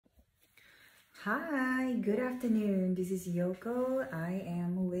Hi, good afternoon. This is Yoko. I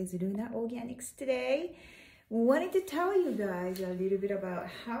am with Luna Organics today. Wanted to tell you guys a little bit about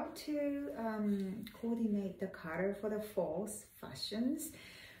how to coordinate the color for the fall fashions.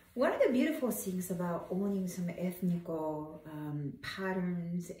 One of the beautiful things about owning some ethnical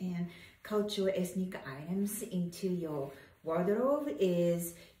patterns and cultural ethnic items into your wardrobe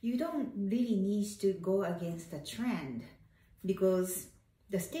is you don't really need to go against the trend, because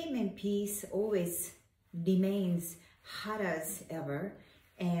the statement piece always remains hot as ever.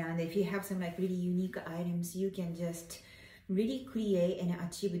 And if you have some like really unique items, you can just really create and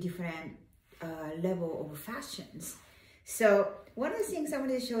achieve a different level of fashions. So one of the things I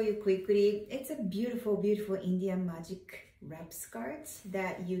want to show you quickly, it's a beautiful, beautiful Indian magic wrap skirts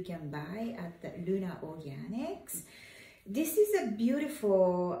that you can buy at the Luna Organics. This is a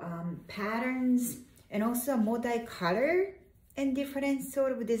beautiful patterns and also multi-color and different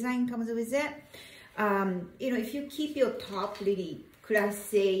sort of design comes with it. You know, if you keep your top really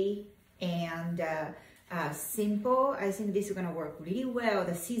classy and simple, I think this is gonna work really well.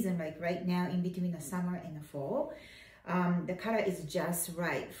 The season, like right now, in between the summer and the fall, the color is just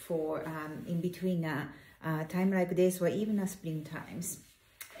right for in between time like this or even the spring times.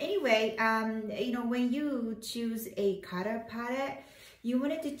 Anyway, you know, when you choose a color palette, you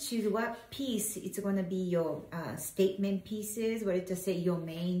wanted to choose what piece it's going to be your statement pieces, what to say your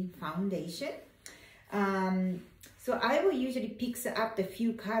main foundation. So I will usually pick up the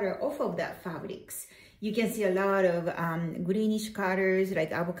few color off of that fabrics. You can see a lot of greenish colors like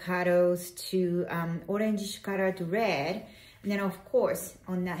avocados to orangish color to red. And then of course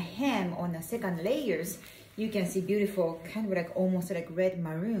on the hem, on the second layers, you can see beautiful kind of like almost like red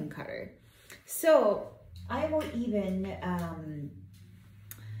maroon color. So I will even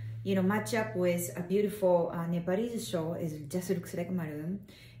you know, match up with a beautiful Nepalese shawl. It just looks like maroon.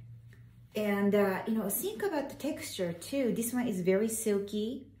 And you know, think about the texture too. This one is very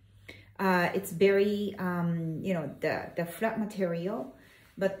silky. It's very you know, the flat material,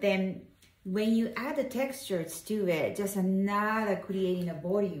 but then when you add the textures to it, just another creating a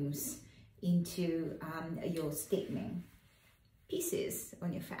volumes into your statement pieces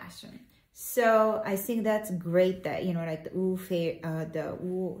on your fashion. So I think that's great that, you know, like the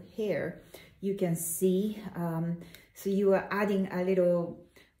wool hair, you can see. So you are adding a little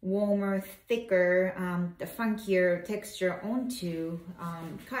warmer, thicker, the funkier texture onto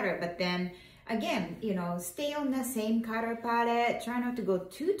color. But then again, you know, stay on the same color palette. Try not to go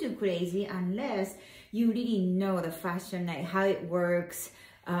too crazy unless you really know the fashion, like how it works,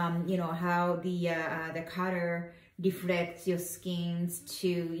 you know, how the color reflects your skins to,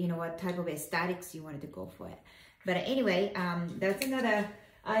 you know, what type of aesthetics you wanted to go for it. But anyway, that's another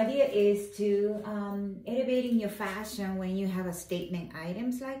idea, is to elevating your fashion when you have a statement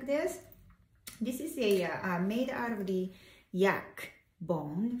items like this. This is a made out of the yak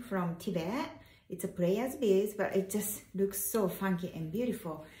bone from Tibet. It's a player's beads, but it just looks so funky and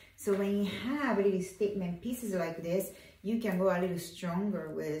beautiful. So when you have really statement pieces like this, you can go a little stronger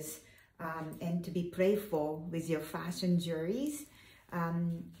with and to be playful with your fashion jewelries.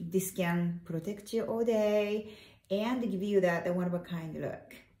 This can protect you all day and give you that one-of-a-kind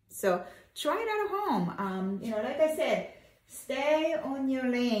look. So try it at home. You know, like I said, stay on your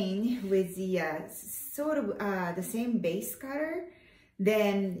lane with the sort of the same base color.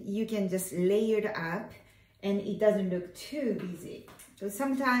 Then you can just layer it up and it doesn't look too busy. So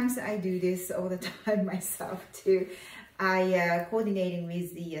sometimes I do this all the time myself too. I coordinating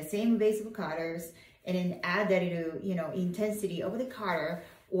with the same base of colors and then add that little, you know, intensity of the color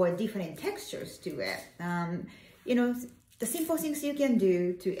or different textures to it. You know, the simple things you can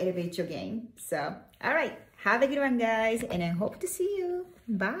do to elevate your game. So, all right, have a good one, guys, and I hope to see you.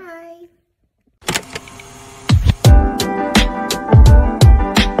 Bye.